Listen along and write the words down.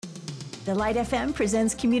The Light FM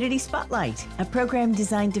presents Community Spotlight, a program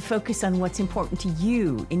designed to focus on what's important to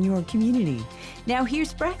you in your community. Now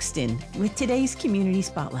here's Braxton with today's Community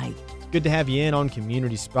Spotlight. Good to have you in on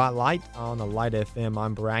Community Spotlight on the Light FM.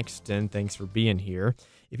 I'm Braxton. Thanks for being here.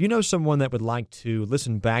 If you know someone that would like to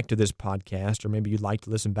listen back to this podcast, or maybe you'd like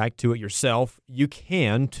to listen back to it yourself, you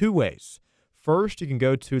can two ways. First, you can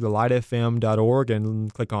go to thelightfm.org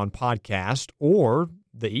and click on podcast, or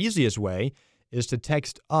the easiest way is to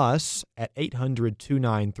text us at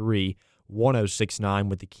 800-293-1069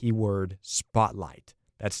 with the keyword Spotlight.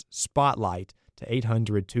 That's Spotlight to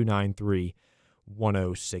 800-293-1069.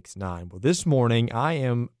 Well, this morning I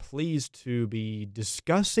am pleased to be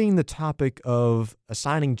discussing the topic of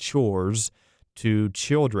assigning chores to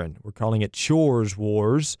children. We're calling it Chores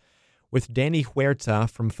Wars with Danny Huerta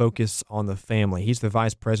from Focus on the Family. He's the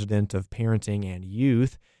Vice President of Parenting and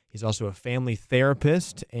Youth. He's also a family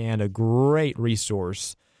therapist and a great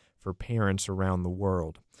resource for parents around the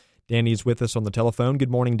world. Danny's with us on the telephone.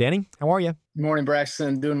 Good morning, Danny. How are you? Good morning,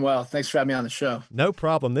 Braxton. Doing well. Thanks for having me on the show. No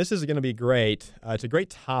problem. This is going to be great. It's a great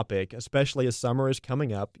topic, especially as summer is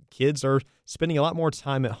coming up. Kids are spending a lot more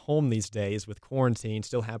time at home these days with quarantine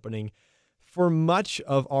still happening for much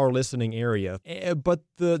of our listening area. But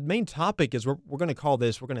the main topic is we're going to call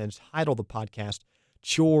this, we're going to entitle the podcast,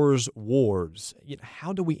 Chores Wars.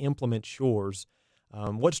 How do we implement chores?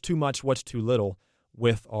 What's too much, what's too little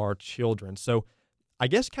with our children? So I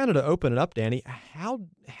guess kind of to open it up, Danny, how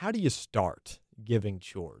do you start giving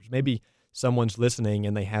chores? Maybe someone's listening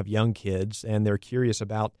and they have young kids and they're curious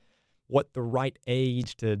about what the right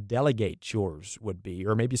age to delegate chores would be.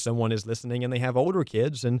 Or maybe someone is listening and they have older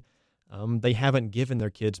kids and they haven't given their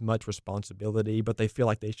kids much responsibility, but they feel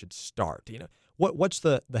like they should start. What's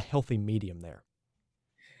the healthy medium there?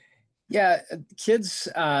 Yeah, kids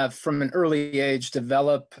from an early age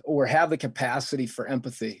develop or have the capacity for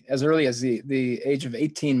empathy as early as the age of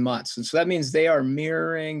 18 months. And so that means they are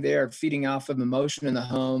mirroring, they are feeding off of emotion in the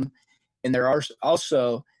home. And they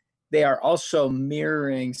are also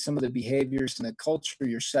mirroring some of the behaviors and the culture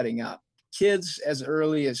you're setting up. Kids as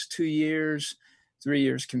early as 2 years, 3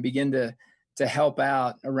 years can begin to help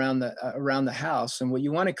out around the house. And what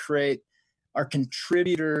you want to create are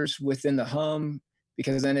contributors within the home,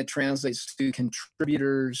 because then it translates to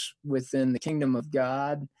contributors within the kingdom of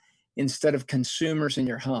God instead of consumers in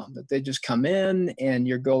your home, that they just come in and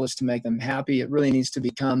your goal is to make them happy. It really needs to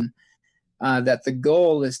become that the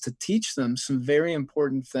goal is to teach them some very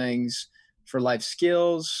important things for life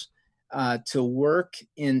skills, to work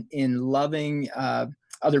in loving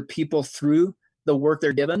other people through the work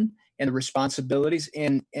they're given and the responsibilities.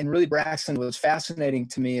 And really, Braxton, what's fascinating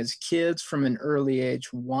to me is kids from an early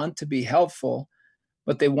age want to be helpful,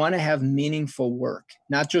 but they want to have meaningful work,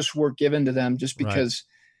 not just work given to them just because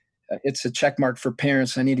it's a check mark for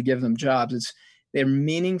parents. I need to give them jobs. They're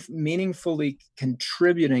meaningfully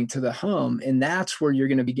contributing to the home. And that's where you're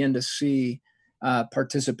going to begin to see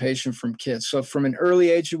participation from kids. So from an early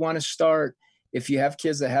age, you want to start. If you have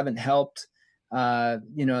kids that haven't helped,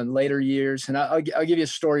 in later years, and I'll give you a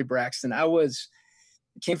story, Braxton.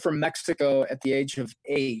 Came from Mexico at the age of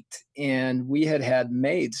 8, and we had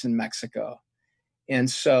maids in Mexico. And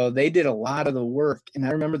so they did a lot of the work. And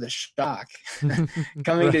I remember the shock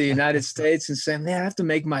coming to the United States and saying, man, I have to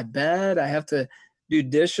make my bed. I have to do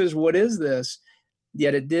dishes. What is this?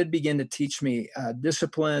 Yet it did begin to teach me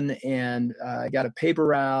discipline, and I got a paper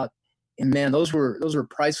route. And man, those were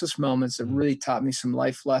priceless moments that really taught me some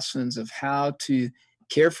life lessons of how to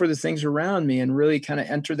care for the things around me and really kind of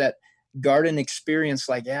enter that garden experience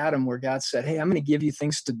like Adam, where God said, hey, I'm going to give you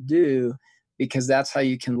things to do because that's how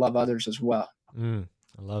you can love others as well. I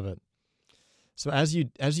love it. So as you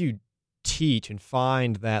teach and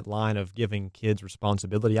find that line of giving kids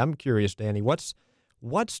responsibility, I'm curious, Danny, what's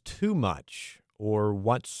too much or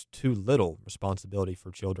what's too little responsibility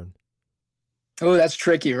for children? Oh, that's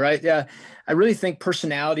tricky, right? Yeah. I really think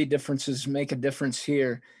personality differences make a difference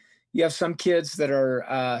here. You have some kids that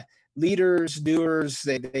are leaders, doers,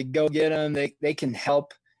 they go get them, they can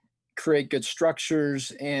help create good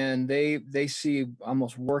structures, and they see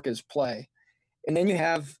almost work as play. And then you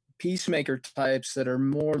have peacemaker types that are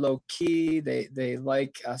more low key. They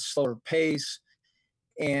like a slower pace,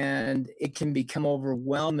 and it can become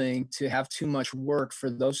overwhelming to have too much work for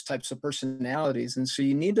those types of personalities. And so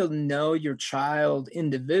you need to know your child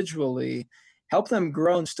individually, help them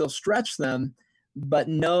grow and still stretch them, but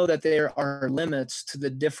know that there are limits to the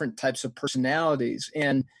different types of personalities.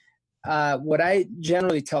 And what I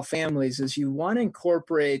generally tell families is you want to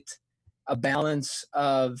incorporate a balance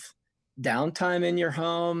of downtime in your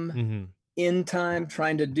home in time,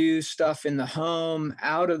 trying to do stuff in the home,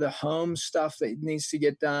 out of the home stuff that needs to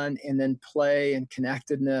get done, and then play and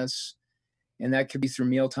connectedness. And that could be through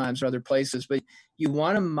meal times or other places. But you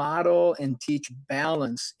want to model and teach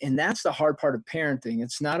balance. And that's the hard part of parenting.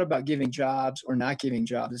 It's not about giving jobs or not giving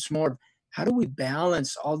jobs. It's more of how do we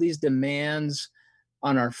balance all these demands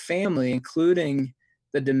on our family, including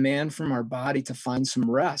the demand from our body to find some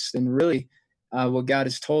rest. And really, what God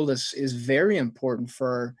has told us is very important for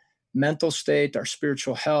our mental state, our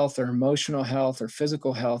spiritual health, our emotional health, our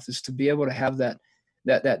physical health, is to be able to have that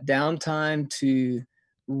downtime to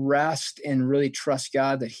rest and really trust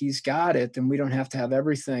God that He's got it, and we don't have to have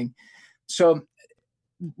everything. So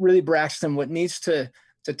really, Braxton, what needs to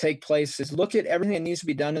take place is look at everything that needs to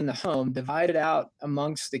be done in the home, divide it out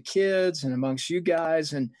amongst the kids and amongst you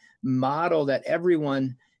guys, and model that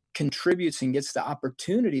everyone contributes and gets the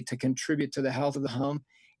opportunity to contribute to the health of the home.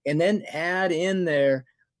 And then add in there,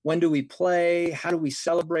 when do we play? How do we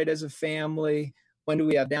celebrate as a family? When do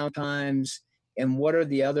we have downtimes? And what are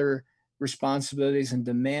the other responsibilities and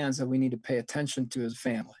demands that we need to pay attention to as a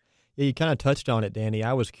family? Yeah, you kind of touched on it, Danny.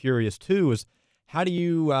 I was curious too, is how do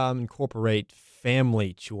you incorporate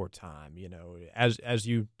family chore time, as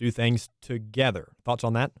you do things together? Thoughts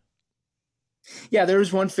on that? Yeah, there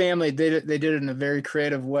was one family, they did it in a very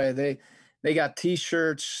creative way. They got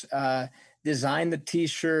T-shirts, designed the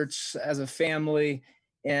T-shirts as a family,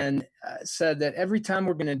 and said that every time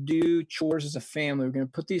we're going to do chores as a family, we're going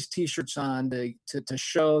to put these T-shirts on to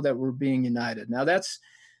show that we're being united. Now that's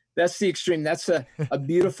the extreme. That's a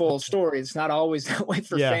beautiful story. It's not always that way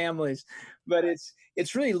for Yeah. families, but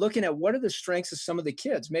it's really looking at what are the strengths of some of the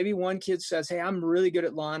kids. Maybe one kid says, hey, I'm really good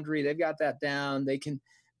at laundry. They've got that down. They can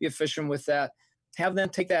be efficient with that. Have them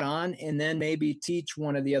take that on, and then maybe teach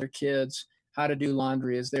one of the other kids how to do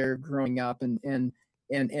laundry as they're growing up, and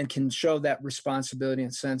can show that responsibility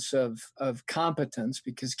and sense of competence,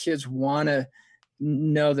 because kids want to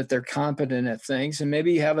know that they're competent at things. And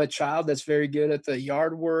maybe you have a child that's very good at the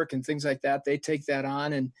yard work and things like that. They take that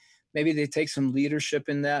on, and maybe they take some leadership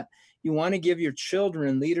in that. You want to give your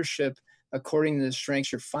children leadership according to the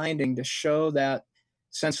strengths you're finding, to show that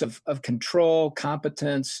sense of control,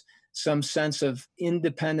 competence, some sense of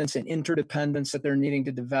independence and interdependence that they're needing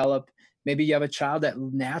to develop. Maybe you have a child that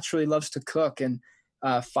naturally loves to cook, and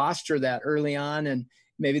foster that early on. And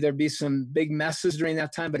maybe there'd be some big messes during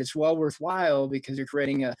that time, but it's well worthwhile because you're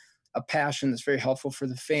creating a passion that's very helpful for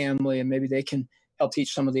the family. And maybe they can help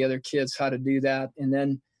teach some of the other kids how to do that. And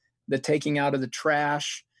then the taking out of the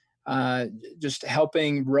trash, just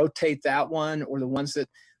helping rotate that one, or the ones that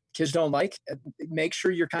kids don't like. Make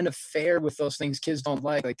sure you're kind of fair with those things kids don't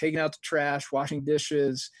like taking out the trash, washing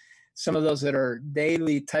dishes, some of those that are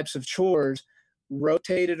daily types of chores.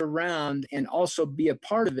 Rotate it around, and also be a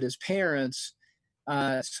part of it as parents,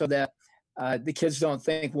 so that the kids don't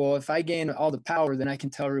think, well, if I gain all the power, then I can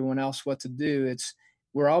tell everyone else what to do.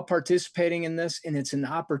 We're all participating in this, and it's an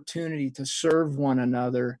opportunity to serve one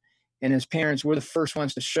another. And as parents, we're the first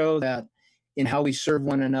ones to show that in how we serve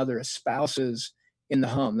one another as spouses in the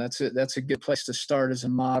home. That's a good place to start as a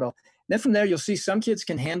model. And then from there, you'll see some kids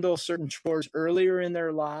can handle certain chores earlier in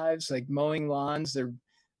their lives, like mowing lawns. They're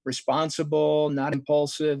responsible, not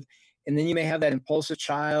impulsive. And then you may have that impulsive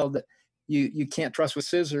child that you can't trust with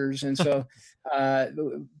scissors. And so,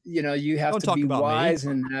 you have to be wise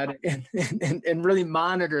in that, and really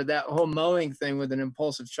monitor that whole mowing thing with an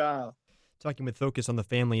impulsive child. Talking with Focus on the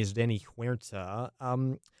Family is Danny Huerta.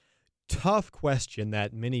 Tough question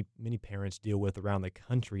that many parents deal with around the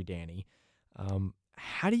country, Danny.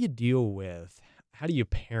 How do you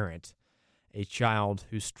parent a child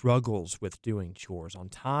who struggles with doing chores on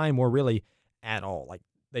time, or really at all? Like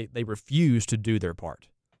they refuse to do their part.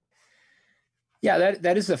 Yeah,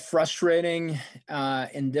 that is a frustrating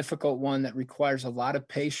and difficult one that requires a lot of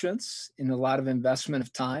patience and a lot of investment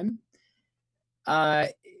of time.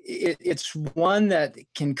 It's one that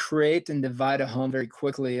can create and divide a home very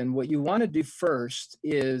quickly. And what you want to do first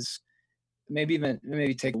is maybe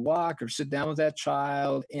take a walk or sit down with that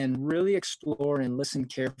child and really explore and listen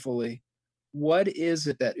carefully. What is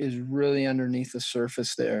it that is really underneath the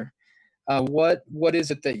surface there? What is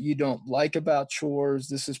it that you don't like about chores?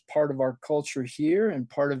 This is part of our culture here, and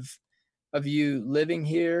part of you living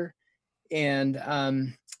here. And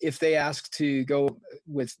if they ask to go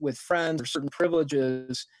with friends or certain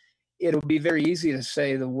privileges, it'll be very easy to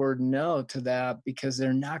say the word no to that, because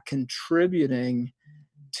they're not contributing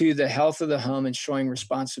to the health of the home and showing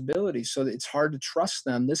responsibility. So it's hard to trust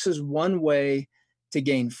them. This is one way to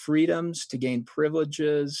gain freedoms, to gain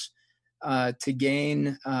privileges, to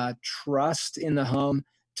gain trust in the home,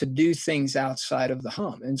 to do things outside of the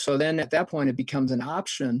home. And so then at that point, it becomes an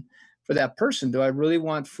option for that person. Do I really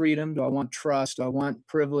want freedom? Do I want trust? Do I want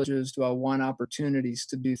privileges? Do I want opportunities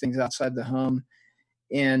to do things outside the home?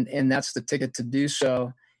 And that's the ticket to do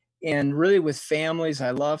so. And really with families,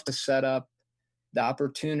 I love to set up the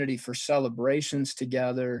opportunity for celebrations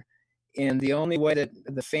together. And the only way that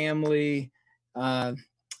the family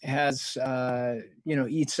has,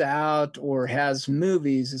 eats out or has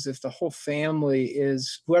movies is if the whole family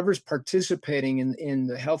is, whoever's participating in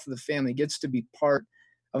the health of the family gets to be part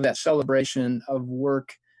of that celebration of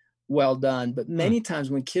work well done. But many times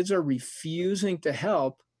when kids are refusing to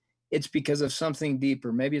help, it's because of something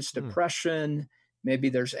deeper. Maybe it's depression, maybe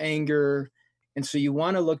there's anger. And so you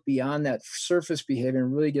want to look beyond that surface behavior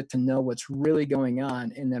and really get to know what's really going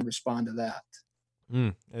on and then respond to that.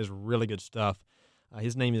 That is really good stuff.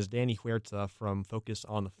 His name is Danny Huerta from Focus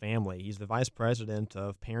on the Family. He's the Vice President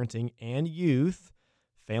of Parenting and Youth,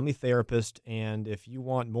 family therapist, and if you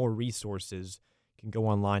want more resources, you can go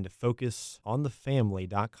online to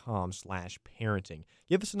focusonthefamily.com/parenting.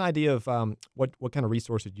 Give us an idea of what kind of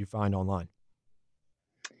resources you find online.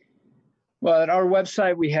 Well, at our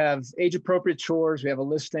website, we have age-appropriate chores. We have a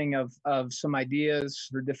listing of some ideas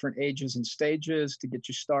for different ages and stages to get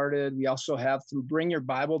you started. We also have, through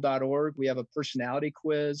bringyourbible.org, we have a personality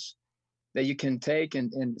quiz that you can take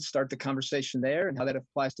and start the conversation there and how that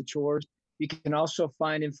applies to chores. You can also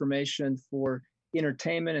find information for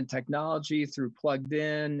entertainment and technology through Plugged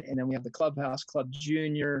In, and then we have the Clubhouse, Club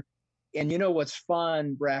Junior. And you know what's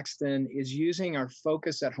fun, Braxton, is using our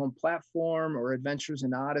Focus at Home platform or Adventures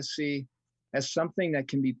in Odyssey as something that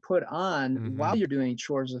can be put on while you're doing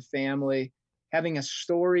chores of family, having a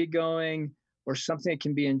story going or something that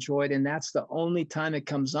can be enjoyed. And that's the only time it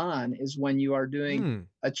comes on is when you are doing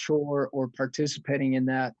a chore or participating in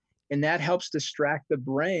that. And that helps distract the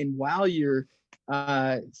brain while you're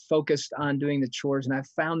focused on doing the chores. And I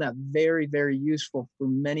found that very, very useful for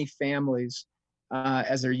many families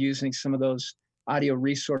as they're using some of those audio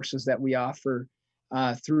resources that we offer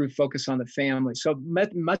through Focus on the Family. So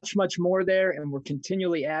much, much more there, and we're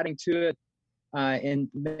continually adding to it. And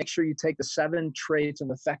make sure you take the 7 traits of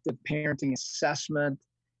effective parenting assessment.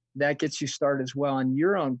 That gets you started as well on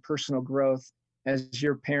your own personal growth as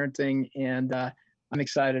you're parenting. And I'm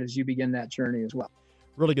excited as you begin that journey as well.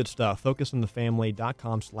 Really good stuff.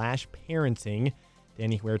 Focusonthefamily.com/parenting.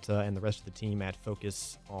 Danny Huerta and the rest of the team at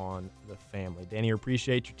Focus on the Family. Danny, I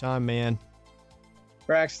appreciate your time, man.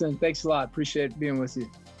 Braxton, thanks a lot. Appreciate being with you.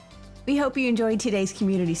 We hope you enjoyed today's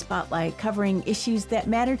Community Spotlight covering issues that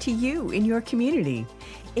matter to you in your community.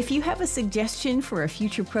 If you have a suggestion for a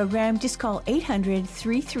future program, just call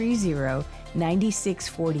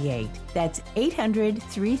 800-330-9648. That's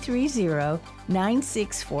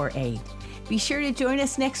 800-330-9648. Be sure to join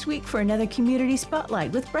us next week for another Community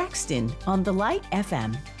Spotlight with Braxton on The Light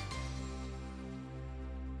FM.